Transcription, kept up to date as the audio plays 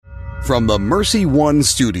from the MercyOne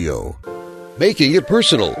studio. Making It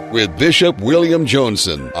Personal with Bishop William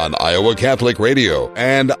Joensen on Iowa Catholic Radio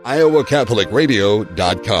and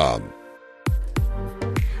iowacatholicradio.com.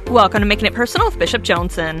 Welcome to Making It Personal with Bishop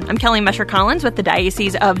Joensen. I'm Kelly Mesher-Collins with the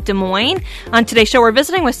Diocese of Des Moines. On today's show, we're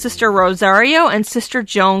visiting with Sister Rosario and Sister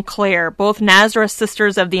Joan Clare, both Nazareth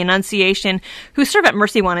Sisters of the Annunciation who serve at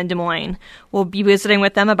MercyOne in Des Moines. We'll be visiting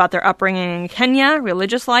with them about their upbringing in Kenya,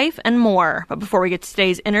 religious life, and more. But before we get to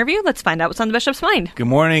today's interview, let's find out what's on the Bishop's mind. Good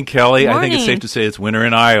morning, Kelly. Good morning. I think it's safe to say it's winter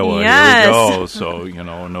in Iowa. Yes. Here we go.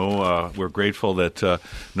 So, we're grateful that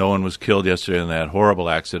no one was killed yesterday in that horrible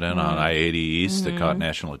accident on I-80 East that caught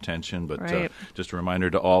national attention. But right. Just a reminder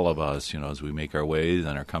to all of us, as we make our ways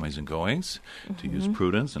and our comings and goings, to use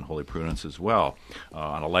prudence and holy prudence as well.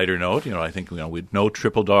 On a lighter note, I think we no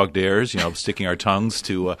triple dog dares, sticking our tongues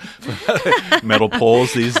to metal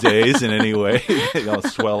poles these days in any way,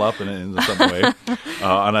 swell up in some way.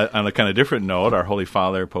 On a kind of different note, our Holy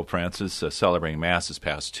Father, Pope Francis, celebrating Mass this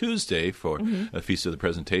past Tuesday for the Feast of the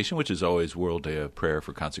Presentation, which is always World Day of Prayer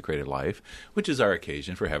for Consecrated Life, which is our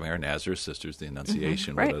occasion for having our Nazareth Sisters, the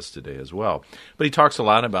Annunciation, with us today as well. But he talks a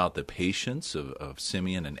lot about the patience of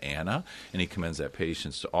Simeon and Anna, and he commends that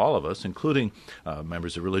patience to all of us, including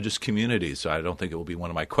members of religious communities. So I don't think it will be one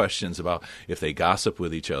of my questions about if they gossip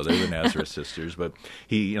with each other, the Nazareth Sisters. But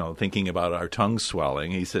he, thinking about our tongue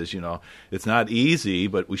swelling, he says, it's not easy,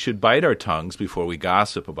 but we should bite our tongues before we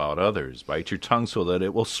gossip about others. Bite your tongue so that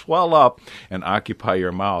it will swell up and occupy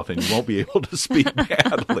your mouth, and you won't be able to speak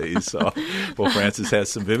badly. So Pope Francis has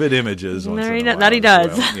some vivid images. That he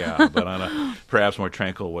does. Well. Yeah, but on a perhaps more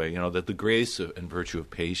tranquil way, that the grace and virtue of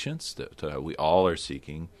patience that we all are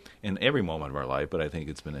seeking in every moment of our life, but I think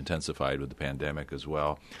it's been intensified with the pandemic as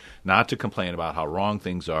well. Not to complain about how wrong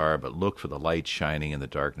things are, but look for the light shining in the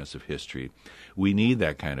darkness of history. We need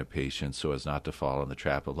that kind of patience so as not to fall in the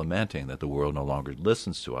trap of lamenting that the world no longer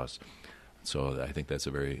listens to us. So I think that's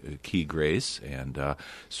a very key grace, and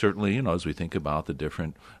certainly, as we think about the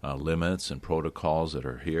different limits and protocols that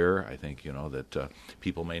are here, I think, that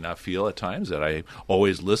people may not feel at times that I'm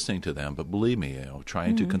always listening to them, but believe me,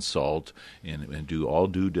 trying to consult and do all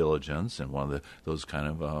due diligence, and one of those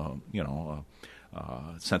kind of,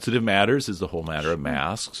 sensitive matters is the whole matter of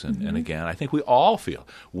masks, and again, I think we all feel,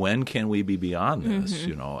 when can we be beyond this,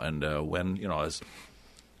 and when, as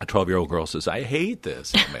a 12-year-old girl says, I hate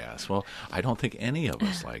this at Mass. Well, I don't think any of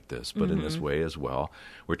us like this, but in this way as well,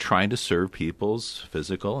 we're trying to serve people's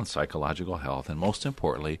physical and psychological health, and most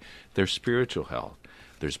importantly, their spiritual health.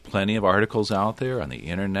 There's plenty of articles out there on the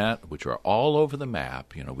Internet, which are all over the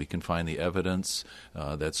map. We can find the evidence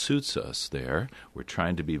that suits us there. We're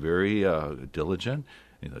trying to be very diligent.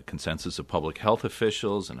 The consensus of public health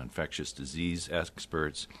officials and infectious disease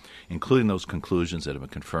experts, including those conclusions that have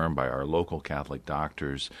been confirmed by our local Catholic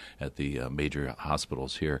doctors at the major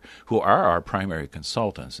hospitals here, who are our primary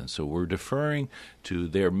consultants. And so we're deferring to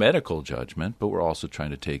their medical judgment, but we're also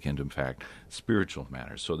trying to take into, in fact, spiritual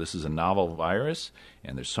matters. So this is a novel virus,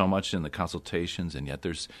 and there's so much in the consultations, and yet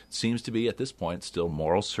there seems to be, at this point, still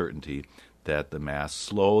moral certainty that the masks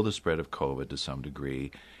slow the spread of COVID to some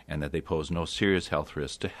degree, and that they pose no serious health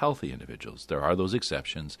risks to healthy individuals. There are those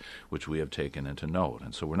exceptions which we have taken into note.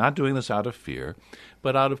 And so we're not doing this out of fear,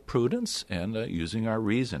 but out of prudence and using our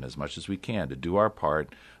reason as much as we can to do our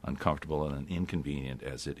part, uncomfortable and inconvenient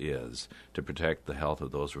as it is, to protect the health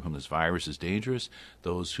of those for whom this virus is dangerous,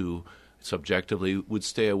 those who subjectively would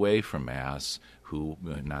stay away from Mass, who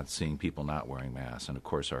not seeing people not wearing masks, and of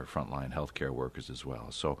course our frontline healthcare workers as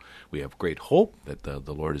well. So we have great hope that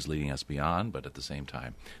the Lord is leading us beyond, but at the same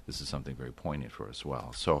time, this is something very poignant for us as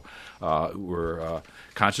well. So we're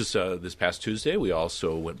conscious this past Tuesday, we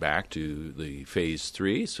also went back to the phase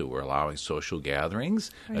 3, so we're allowing social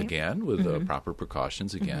gatherings again with proper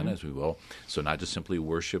precautions again, as we will. So not just simply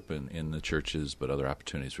worship in the churches, but other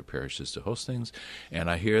opportunities for parishes to host things.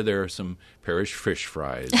 And I hear there are some parish fish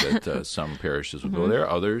fries that some parishes will go there.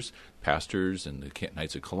 Others, pastors and the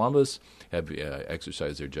Knights of Columbus, have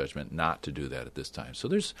exercised their judgment not to do that at this time. So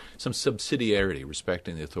there's some subsidiarity,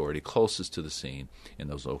 respecting the authority closest to the scene in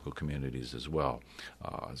those local communities as well.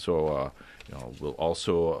 We'll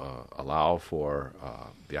also allow for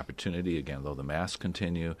the opportunity, again, though the masks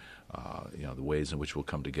continue, the ways in which we'll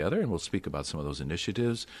come together, and we'll speak about some of those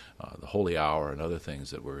initiatives, the Holy Hour and other things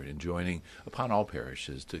that we're enjoining upon all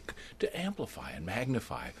parishes to amplify and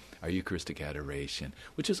magnify our Eucharistic adoration,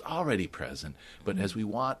 which is already present, but as we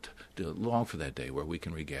want to long for that day where we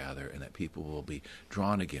can regather and that people will be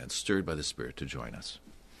drawn again, stirred by the Spirit to join us.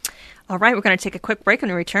 All right, we're going to take a quick break.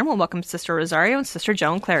 When we return, we'll welcome Sister Rosario and Sister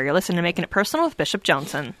Joan Clare. You're listening to Making It Personal with Bishop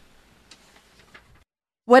Joensen.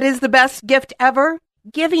 What is the best gift ever?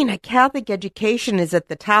 Giving a Catholic education is at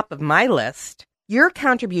the top of my list. Your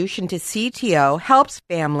contribution to CTO helps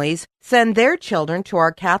families send their children to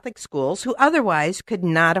our Catholic schools who otherwise could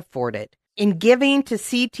not afford it. In giving to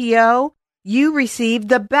CTO, you receive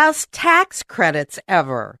the best tax credits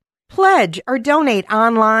ever. Pledge or donate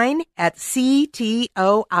online at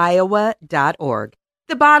ctoiowa.org.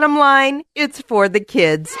 The bottom line, it's for the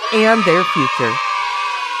kids and their future.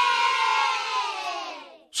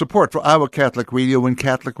 Support for Iowa Catholic Radio and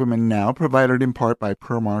Catholic Women Now provided in part by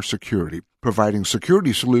Permar Security, providing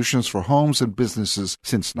security solutions for homes and businesses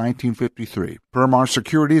since 1953. Permar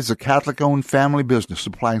Security is a Catholic-owned family business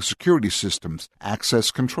supplying security systems, access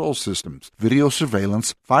control systems, video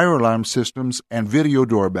surveillance, fire alarm systems, and video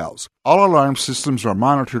doorbells. All alarm systems are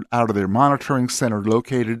monitored out of their monitoring center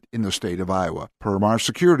located in the state of Iowa. Permar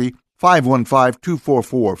Security,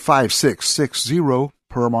 515-244-5660,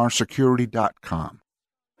 permarsecurity.com.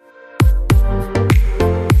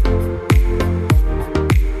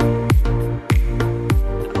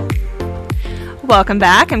 Welcome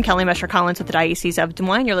back. I'm Kelly Mesher-Collins with the Diocese of Des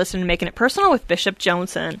Moines. You're listening to Making It Personal with Bishop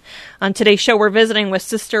Joensen. On today's show, we're visiting with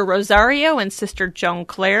Sister Rosario and Sister Joan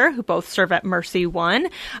Clare, who both serve at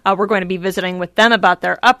MercyOne. We're going to be visiting with them about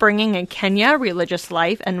their upbringing in Kenya, religious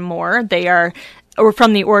life, and more. We're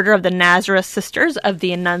from the Order of the Nazareth Sisters of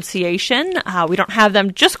the Annunciation. We don't have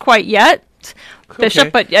them just quite yet, Bishop, okay.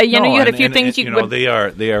 but you had a few things you know, they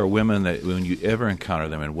are women that when you ever encounter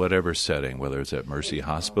them in whatever setting, whether it's at Mercy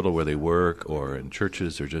Hospital where they work or in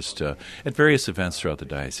churches or just at various events throughout the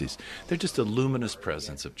diocese, they're just a luminous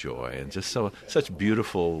presence of joy and just such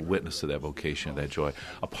beautiful witness to that vocation, that joy.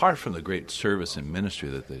 Apart from the great service and ministry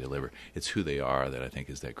that they deliver, it's who they are that I think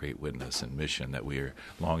is that great witness and mission that we are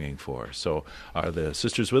longing for. So are the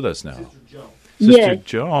sisters with us now? Sister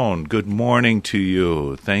Joan, good morning to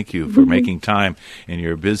you. Thank you for making time in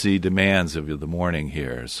your busy demands of the morning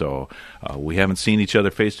here. So we haven't seen each other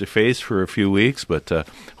face-to-face for a few weeks, but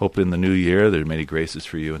hope in the new year there are many graces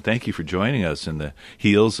for you. And thank you for joining us in the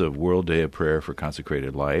heels of World Day of Prayer for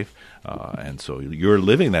Consecrated Life. And so you're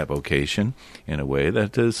living that vocation in a way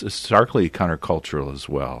that is starkly countercultural as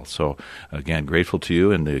well. So, again, grateful to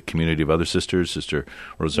you and the community of other sisters, Sister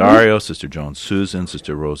Rosario, Sister Joan Susan,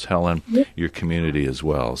 Sister Rose Helen, your community as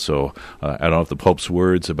well. So I don't know if the Pope's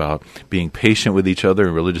words about being patient with each other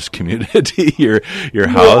in religious community, your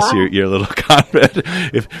house, your little convent,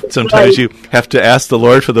 if sometimes you have to ask the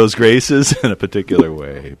Lord for those graces in a particular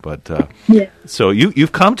way. But so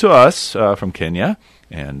you've come to us from Kenya.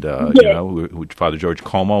 And, Father George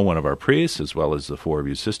Como, one of our priests, as well as the four of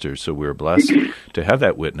you sisters. So we're blessed to have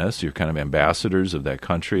that witness. You're kind of ambassadors of that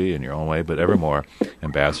country in your own way, but ever more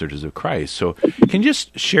ambassadors of Christ. So can you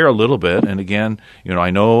just share a little bit? And again,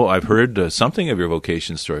 I know I've heard something of your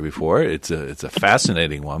vocation story before. It's a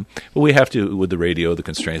fascinating one. But we have to, with the radio, the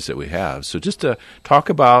constraints that we have. So just to talk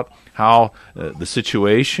about how the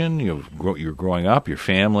situation, you're growing up, your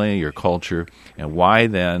family, your culture, and why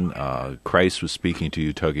then Christ was speaking to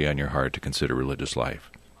you, tugging on your heart to consider religious life.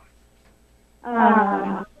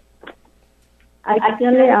 Actually,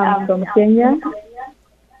 I'm from Kenya,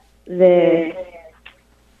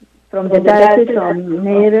 from the Diocese of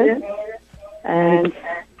Meru, and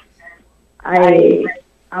I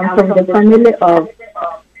am from the family of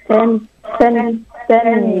 10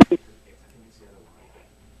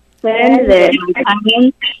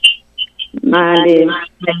 my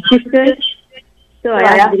sisters. So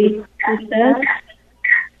I have 3 sisters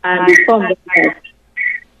and 4 brothers.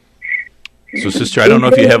 So, Sister, I don't know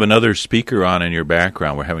if you have another speaker on in your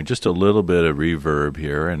background. We're having just a little bit of reverb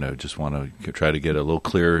here, and I just want to try to get a little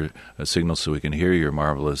clearer signal so we can hear your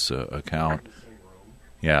marvelous account.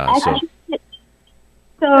 Yeah,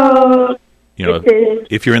 so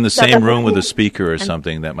if you're in the same room with a speaker or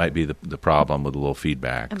something, that might be the problem with a little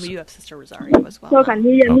feedback. And you have Sister Rosario as well. So can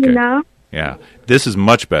you hear me now? Yeah, this is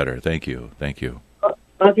much better. Thank you. Okay,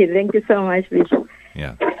 thank you so much, Bishop.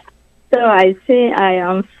 Yeah. So I say I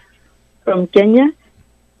am from Kenya.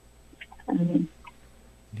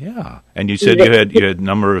 Yeah, and you said you had a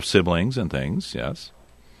number of siblings and things. Yes.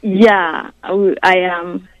 Yeah, I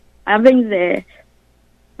am having the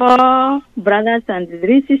 4 brothers and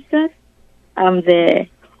 3 sisters. I'm the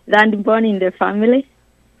born in the family.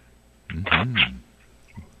 Mm-hmm.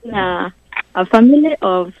 A family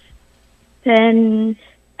of 10.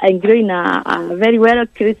 I grew in a very well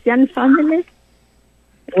Christian family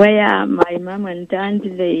where my mom and dad,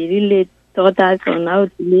 they really taught us on how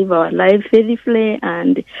to live our life faithfully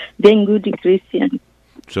and being good Christian.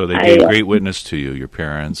 So they gave great witness to you, your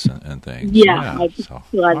parents and things.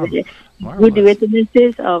 Good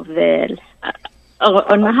witnesses of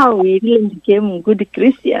on how we really became good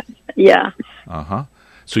Christians. Yeah. Uh-huh.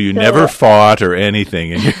 So you never fought or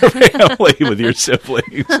anything in your family with your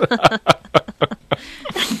siblings.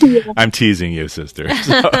 I'm teasing you, sister.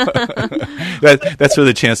 So, that's for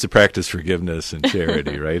the chance to practice forgiveness and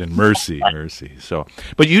charity, right? And mercy. So,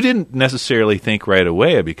 but you didn't necessarily think right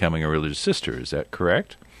away of becoming a religious sister. Is that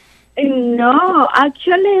correct? No,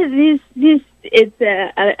 actually, this is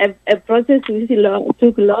a process which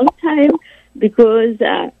took a long time, because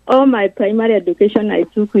all my primary education I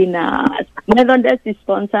took in a Methodist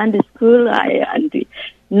sponsored school, and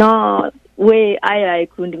no way I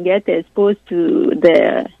couldn't get exposed to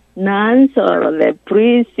the nuns or the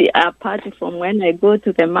priests apart from when I go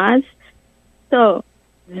to the mass. So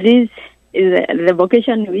this is the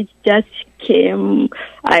vocation which just came.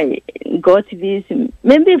 I got this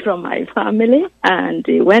maybe from my family, and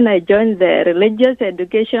when I joined the religious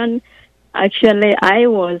education, actually I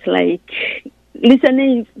was like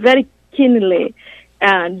listening very keenly.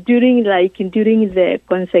 During the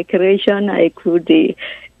consecration, I could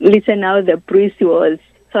listen how the priest was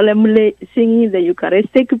solemnly singing the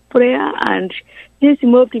Eucharistic prayer, and this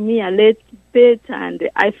moved me a little bit, and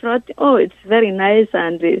I thought, oh, it's very nice,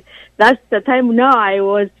 and that's the time now I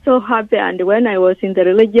was so happy. And when I was in the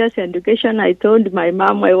religious education, I told my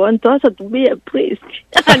mom I want also to be a priest.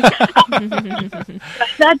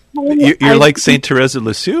 That You're like Saint Teresa of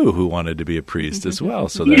Lisieux, who wanted to be a priest as well,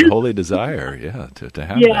 so that holy desire, to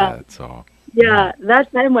have that. So. Yeah,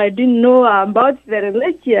 that time I didn't know about the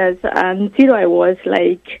religious until I was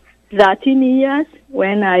like 13 years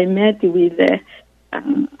when I met with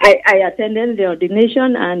I attended the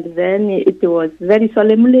ordination, and then it was very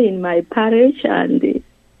solemnly in my parish, and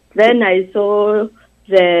then I saw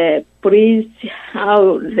the priests,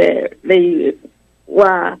 how they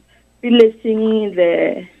were really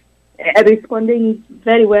singing, responding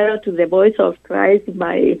very well to the voice of Christ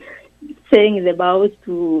by saying the vows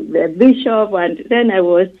to the bishop, and then I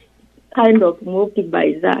was kind of moved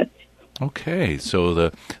by that. Okay, so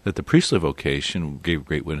the priestly vocation gave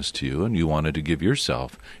great witness to you, and you wanted to give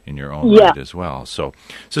yourself in your own right as well. So,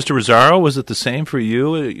 Sister Rosario, was it the same for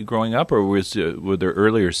you growing up, or were there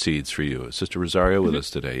earlier seeds for you? Sister Rosario with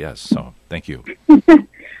us today, yes. So, thank you.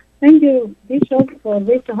 Thank you, Bishop, for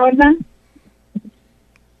this honor.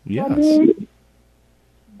 Yes.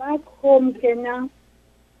 Back home, Kenya,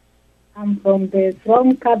 I'm from the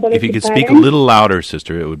strong Catholic. If you could speak a little louder,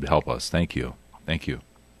 Sister, it would help us. Thank you. Thank you.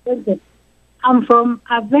 I'm from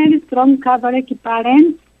a very strong Catholic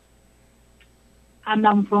parents, and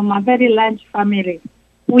I'm from a very large family.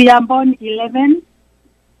 We are born 11,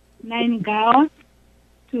 9 girls,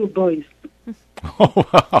 2 boys. Oh,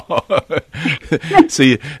 wow.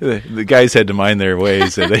 See, the guys had to mind their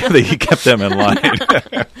ways. They kept them in line.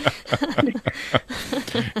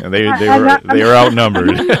 And they were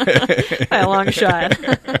outnumbered. By a long shot.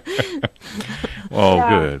 Oh, yeah.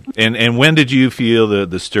 Good. And when did you feel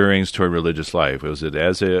the stirrings toward religious life? Was it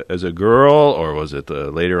as a girl, or was it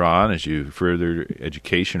later on as you furthered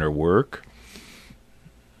education or work?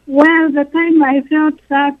 Well, the time I felt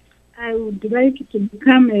that I would like to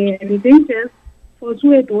become a religious, for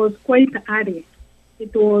sure it was quite early.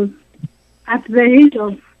 It was at the age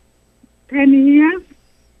of 10 years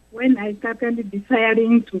when I started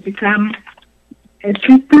desiring to become a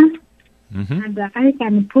sister, and I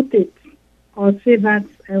can put it or say that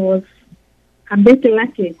I was a bit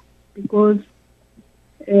lucky, because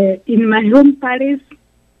in my home parish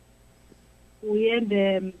we had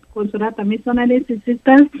Consolata missionary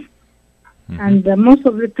sisters, and most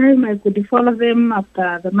of the time I could follow them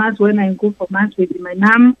after the mass when I go for mass with my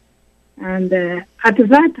mom, and at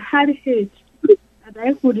that hard age, and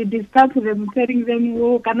I could disturb them, telling them,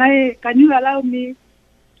 "Oh, can you allow me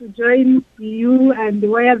to join you and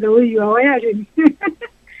wear the way you are wearing?"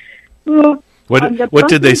 So, what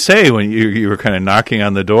did they say when you were kind of knocking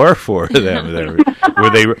on the door for them?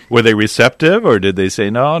 Were they receptive, or did they say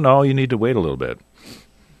no, you need to wait a little bit?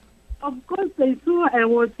 Of course, they saw I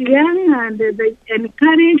was young, and they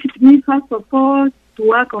encouraged me first of all to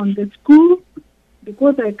work on the school,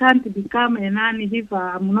 because I can't become a nun if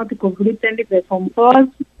I'm not completing the Form 4.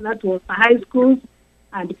 That was high school,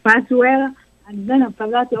 and pass well. And then after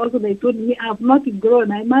that, also they told me I have not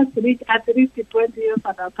grown. I must reach at least 20 years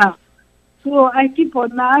and above. So I keep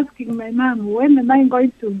on asking my mom, when am I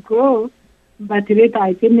going to grow? But later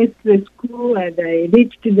I finished the school, and I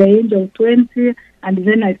reached the age of 20, and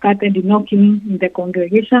then I started knocking in the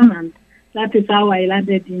congregation, and that is how I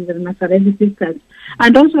landed in the Nazarene Sisters.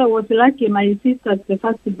 And also I was lucky, my sister, the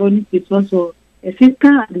first born, is also a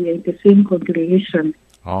sister, and we are in the same congregation.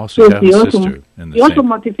 Oh, so you have a sister in the She also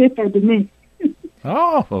motivated me.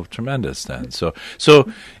 Oh, well, tremendous then. So,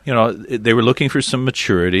 they were looking for some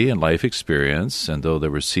maturity and life experience, and though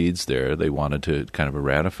there were seeds there, they wanted to kind of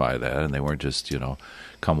ratify that, and they weren't just,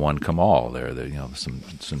 come one, come all. There,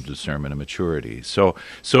 some discernment and maturity. So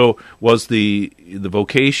was the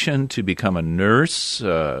vocation to become a nurse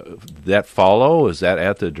that follow? Is that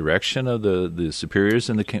at the direction of the superiors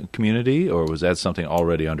in the community, or was that something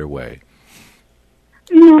already underway?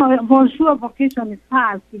 For sure, vocation is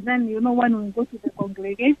past. Then, when we go to the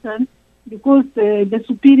congregation, because the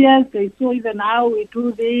superiors, they saw even how we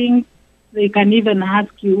do things, they can even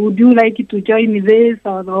ask you, would you like to join this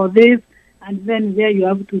or this? And then there you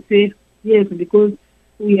have to say yes, because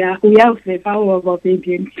we have the power of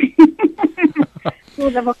obedience. So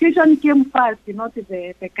the vocation came first, not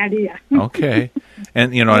the career. Okay.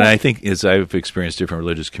 And, and I think as I've experienced different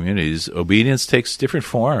religious communities, obedience takes different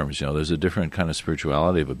forms. There's a different kind of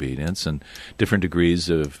spirituality of obedience and different degrees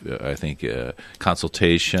of, I think,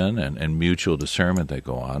 consultation and mutual discernment that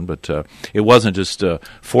go on. But it wasn't just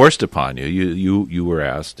forced upon you. You were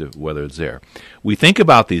asked whether it's there. We think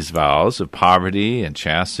about these vows of poverty and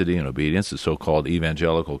chastity and obedience, the so-called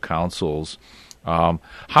evangelical counsels.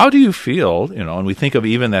 How do you feel, and we think of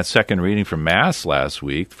even that second reading from Mass last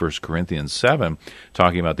week, 1 Corinthians 7,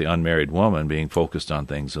 talking about the unmarried woman being focused on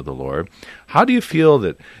things of the Lord. How do you feel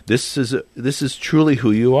that this is truly who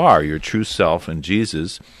you are, your true self in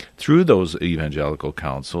Jesus, through those evangelical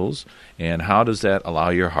counsels, and how does that allow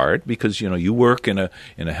your heart? Because, you work in a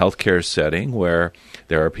healthcare setting where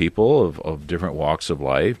there are people of different walks of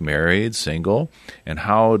life, married, single, and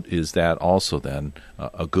how is that also then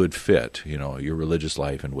a good fit, your religious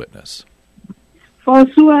life and witness? For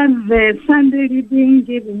sure, the Sunday reading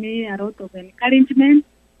gave me a lot of encouragement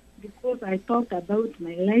because I talked about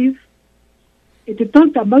my life. It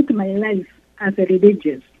talked about my life as a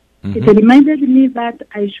religious. Mm-hmm. It reminded me that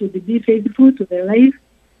I should be faithful to the life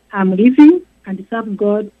I'm living and serve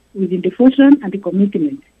God with devotion and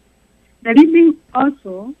commitment. The reading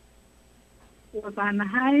also was an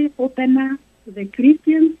eye opener to the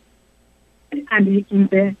Christians and in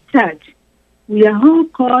the church. We are all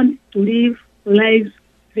called to live lives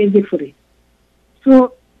faithfully.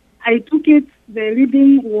 So I took it, the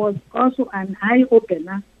reading was also an eye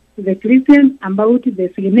opener to the Christians about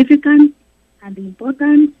the significance and the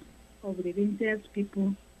importance of religious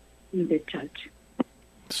people in the church.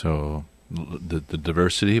 So the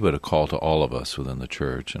diversity, but a call to all of us within the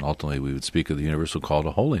church, and ultimately we would speak of the universal call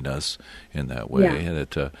to holiness in that way. Yeah.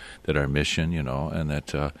 That our mission, and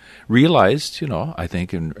that realized, I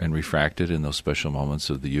think, and refracted in those special moments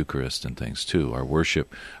of the Eucharist and things too. Our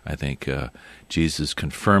worship, I think, Jesus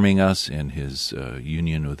confirming us in His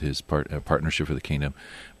union with His partnership for the kingdom,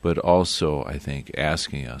 but also, I think,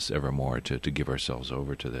 asking us ever more to give ourselves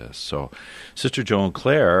over to this. So, Sister Joan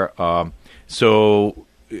Clare,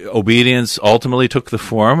 obedience ultimately took the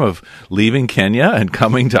form of leaving Kenya and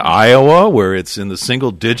coming to Iowa, where it's in the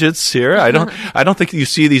single digits here. I don't think you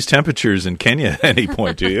see these temperatures in Kenya at any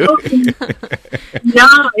point, do you?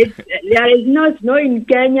 No, there is no snow in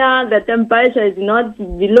Kenya. The temperature is not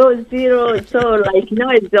below zero, so now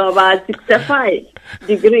it's about 65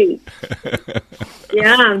 degrees.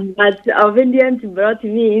 Yeah, but our Indians brought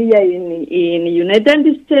me here in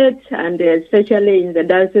United States, and especially in the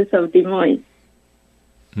Diocese of Des Moines.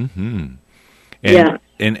 Mm-hmm.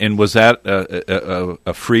 And was that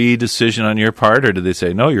a free decision on your part, or did they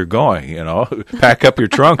say, no, you're going, pack up your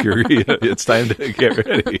trunk, it's time to get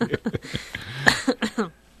ready?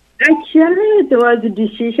 Actually, it was a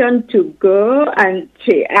decision to go, and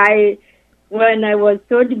when I was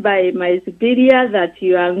told by my superior that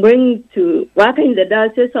you are going to work in the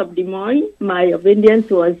Diocese of Des Moines, my obedience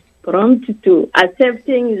was prompt to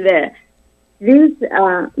accepting this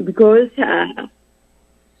because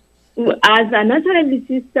as a naturalist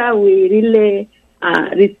sister, we really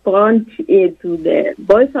respond to the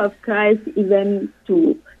voice of Christ, even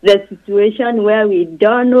to the situation where we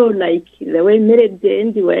don't know, like the way Mary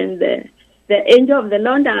did when the angel of the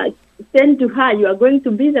Lord said to her, you are going to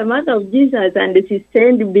be the mother of Jesus, and she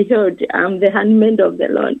said, behold, I'm the handmaid of the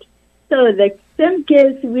Lord. So the same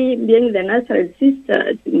case, we being the natural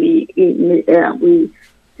sisters, we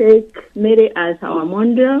take Mary as our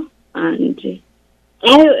model, and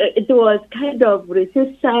it was kind of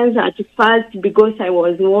resistance at first because I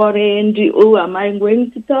was worried, who am I going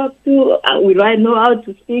to talk to? Will I know how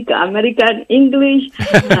to speak American English?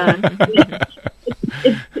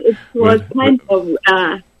 It was kind of...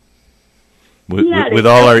 with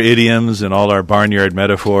all our idioms and all our barnyard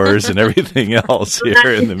metaphors and everything else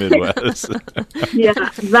here in the Midwest. Yeah,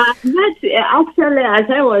 but actually, as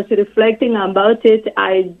I was reflecting about it,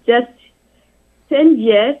 I just said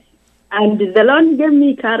yes. And the Lord gave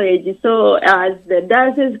me courage. So as the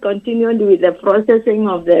diocese continued with the processing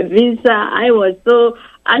of the visa, I was so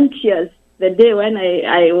anxious the day when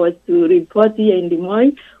I was to report here in Des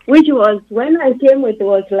Moines, which was when I came, it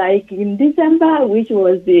was like in December, which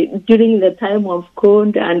was during the time of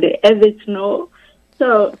cold and heavy snow.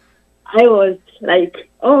 So I was like,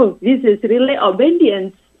 oh, this is really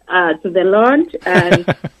obedience to the Lord, and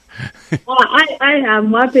I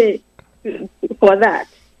am happy for that.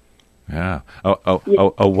 Yeah,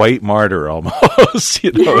 a white martyr almost,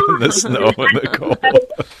 in the snow and the cold.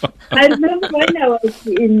 I remember when I was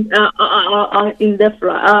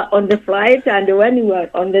on the flight, and when we were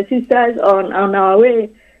on the sisters on our way,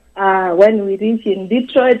 when we reached in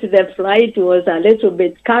Detroit, the flight was a little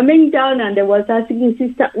bit coming down, and I was asking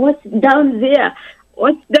sister, "What's down there?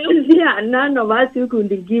 What's down there?" And none of us could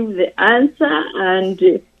give the answer.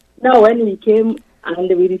 And now when we came and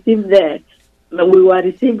we were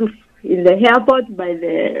received in the airport by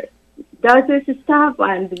the diocese staff,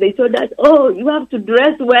 and they told us, "Oh, you have to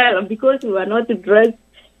dress well," because we were not dressed.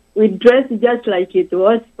 We dressed just like it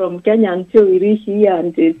was from Kenya until we reached here,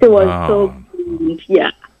 and it was so good. Yeah.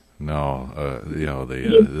 No,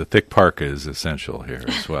 the thick parka is essential here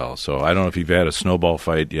as well. So I don't know if you've had a snowball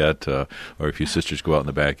fight yet, or if your sisters go out in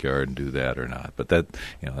the backyard and do that or not. But that,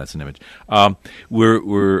 that's an image.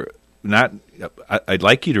 We're not. I'd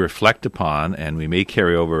like you to reflect upon, and we may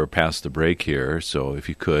carry over past the break here. So if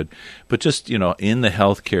you could, but just in the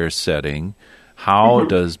healthcare setting, how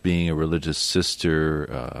does being a religious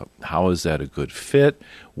sister, how is that a good fit?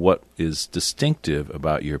 What is distinctive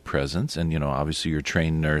about your presence? And, obviously you're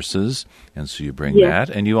trained nurses, and so you bring that.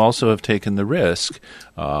 And you also have taken the risk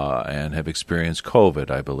and have experienced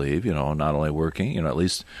COVID, I believe, not only working, at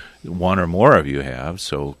least one or more of you have.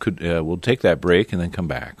 So we'll take that break and then come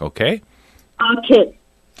back, okay? Okay.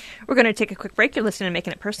 We're going to take a quick break. You're listening to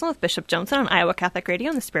Making It Personal with Bishop Joensen on Iowa Catholic Radio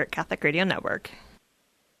and the Spirit Catholic Radio Network.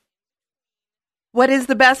 What is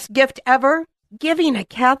the best gift ever? Giving a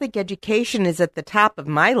Catholic education is at the top of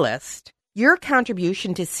my list. Your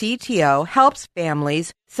contribution to CTO helps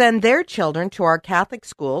families send their children to our Catholic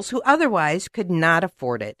schools who otherwise could not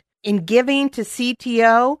afford it. In giving to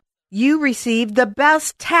CTO, you receive the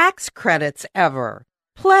best tax credits ever.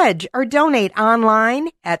 Pledge or donate online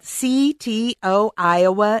at ctoiowa.org.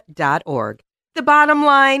 The bottom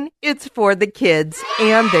line, it's for the kids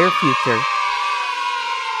and their future.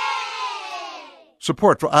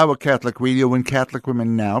 Support for Iowa Catholic Radio and Catholic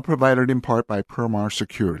Women Now provided in part by Permar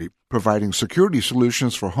Security, providing security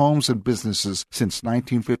solutions for homes and businesses since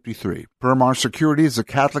 1953. Permar Security is a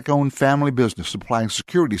Catholic-owned family business supplying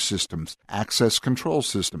security systems, access control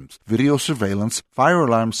systems, video surveillance, fire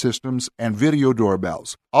alarm systems, and video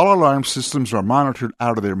doorbells. All alarm systems are monitored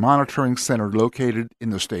out of their monitoring center located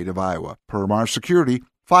in the state of Iowa. Permar Security,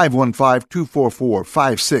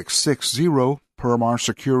 515-244-5660,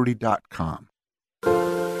 permarsecurity.com.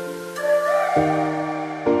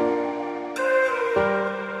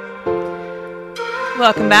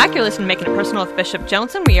 Welcome back. You're listening to Making It Personal with Bishop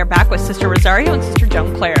Joensen. We are back with Sister Rosario and Sister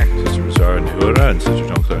Joan Clare. Sister Rosario Nehura and Sister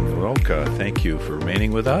Joan Clare Nehura, thank you for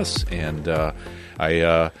remaining with us. And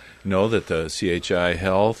I know that the CHI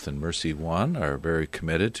Health and MercyOne are very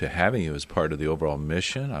committed to having you as part of the overall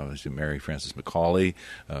mission. I was Mary Frances McCauley,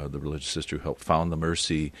 the religious sister who helped found the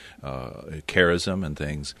Mercy charism and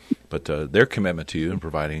things. But their commitment to you and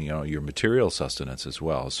providing your material sustenance as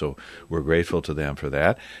well. So we're grateful to them for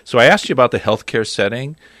that. So I asked you about the healthcare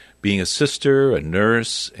setting, being a sister, a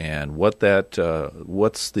nurse, and what's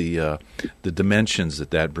the dimensions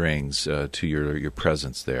that brings to your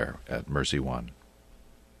presence there at MercyOne.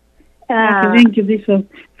 Thank you, Bishop.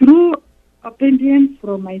 Through obedience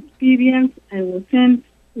from my experience, I was sent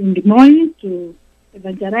in Des Moines to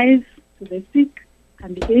evangelize to the sick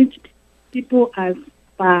and the aged people as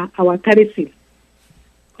per our charism.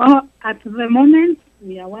 At the moment,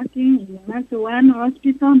 we are working in MercyOne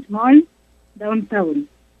Hospital, Des Moines, downtown.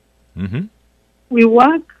 Mm-hmm. We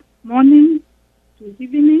work morning to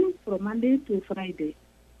evening from Monday to Friday.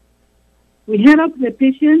 We help the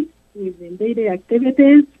patients with the daily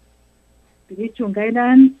activities, spiritual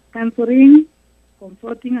guidance, counseling,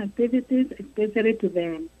 comforting activities, especially to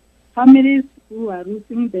the families who are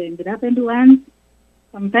losing their beloved ones.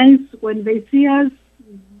 Sometimes when they see us,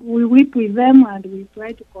 we weep with them and we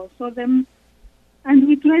try to console them. And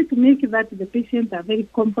we try to make that the patients are very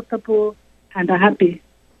comfortable and are happy.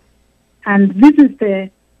 And this is the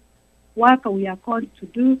work we are called to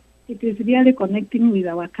do. It is really connecting with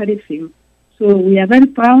our charism. So we are very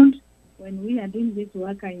proud when we are doing this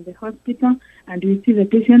work in the hospital, and we see the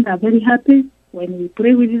patients are very happy when we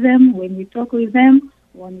pray with them, when we talk with them,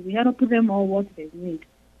 when we help them all what they need.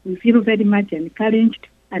 we feel very much encouraged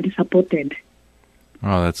and supported.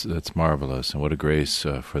 Oh, that's marvelous, and what a grace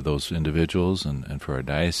for those individuals and for our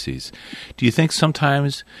diocese. Do you think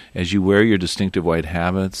sometimes, as you wear your distinctive white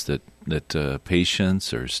habits, that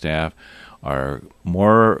patients or staff are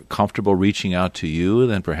more comfortable reaching out to you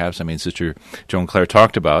than perhaps? I mean, Sister Joan Clare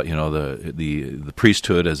talked about the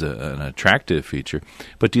priesthood as an attractive feature,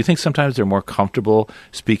 but do you think sometimes they're more comfortable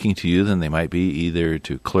speaking to you than they might be either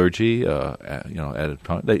to clergy? At a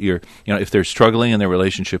point that if they're struggling in their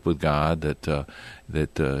relationship with God, that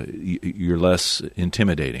you're less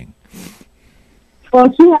intimidating.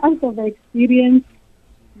 For sure, out of experience,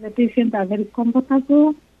 the patients are very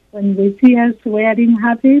comfortable when they see us wearing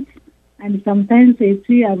habits, and sometimes they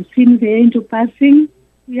see I've seen the angel passing.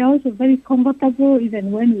 We are also very comfortable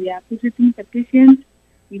even when we are visiting the patients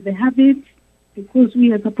with the habits, because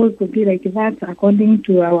we are supposed to be like that according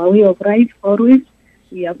to our way of life always.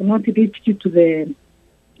 We have not reached to the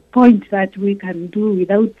point that we can do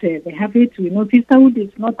without the habits. We know sisterhood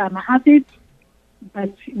is not a habit,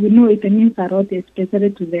 but we know it means a lot,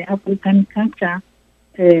 especially to the African culture,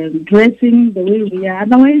 dressing the way we are.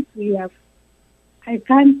 Otherwise, I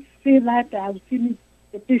can't say that I've seen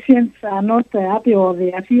the patients are not happy or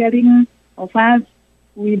they are fearing of us.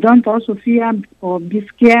 We don't also fear or be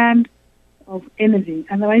scared of anything.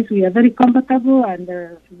 Otherwise, we are very comfortable, and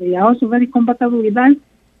they are also very comfortable with us.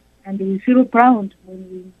 And we feel proud when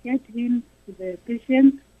we get in to the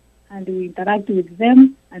patients and we interact with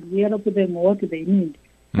them and we help them what they need.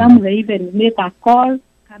 Some they even make a call.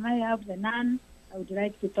 Can I have the nun? I would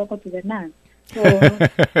like to talk to the nun. So,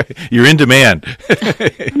 you're in demand.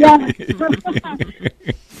 Yeah.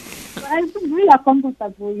 I think we are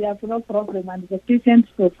comfortable. We have no problem. And the patients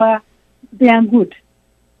so far, they are good.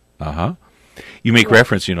 Uh-huh. You make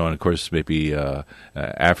reference, and of course, maybe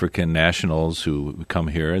African nationals who come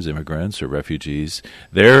here as immigrants or refugees,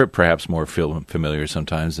 they're perhaps more familiar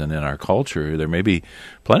sometimes than in our culture. There may be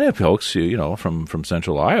plenty of folks, from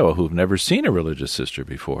central Iowa who've never seen a religious sister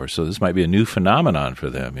before. So this might be a new phenomenon for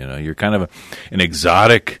them. You're kind of an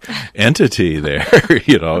exotic entity there,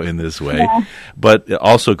 in this way. Yeah. But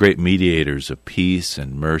also great mediators of peace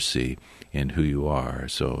and mercy in who you are.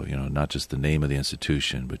 So, not just the name of the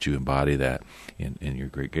institution, but you embody that in your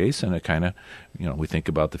great grace. And it kind of, we think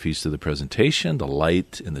about the Feast of the Presentation, the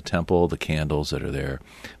light in the temple, the candles that are there.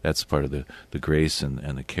 That's part of the grace and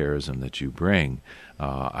the charism that you bring.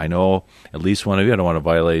 I know at least one of you, I don't want to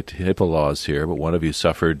violate HIPAA laws here, but one of you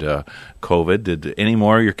suffered COVID. Did any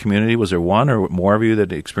more of your community, was there one or more of you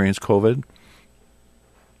that experienced COVID?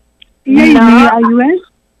 Yeah, U.S.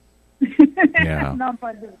 Yeah.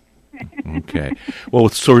 Nobody. Okay. Well,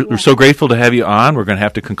 we're so grateful to have you on. We're going to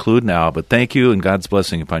have to conclude now, but thank you and God's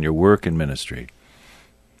blessing upon your work and ministry.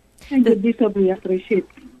 Thank you, Bishop. We appreciate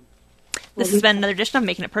it. This has been another edition of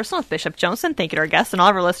Making It Personal with Bishop Joensen. Thank you to our guests and all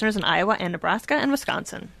of our listeners in Iowa and Nebraska and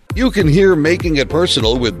Wisconsin. You can hear Making It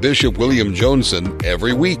Personal with Bishop William Joensen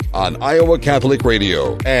every week on Iowa Catholic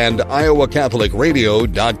Radio and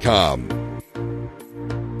iowacatholicradio.com.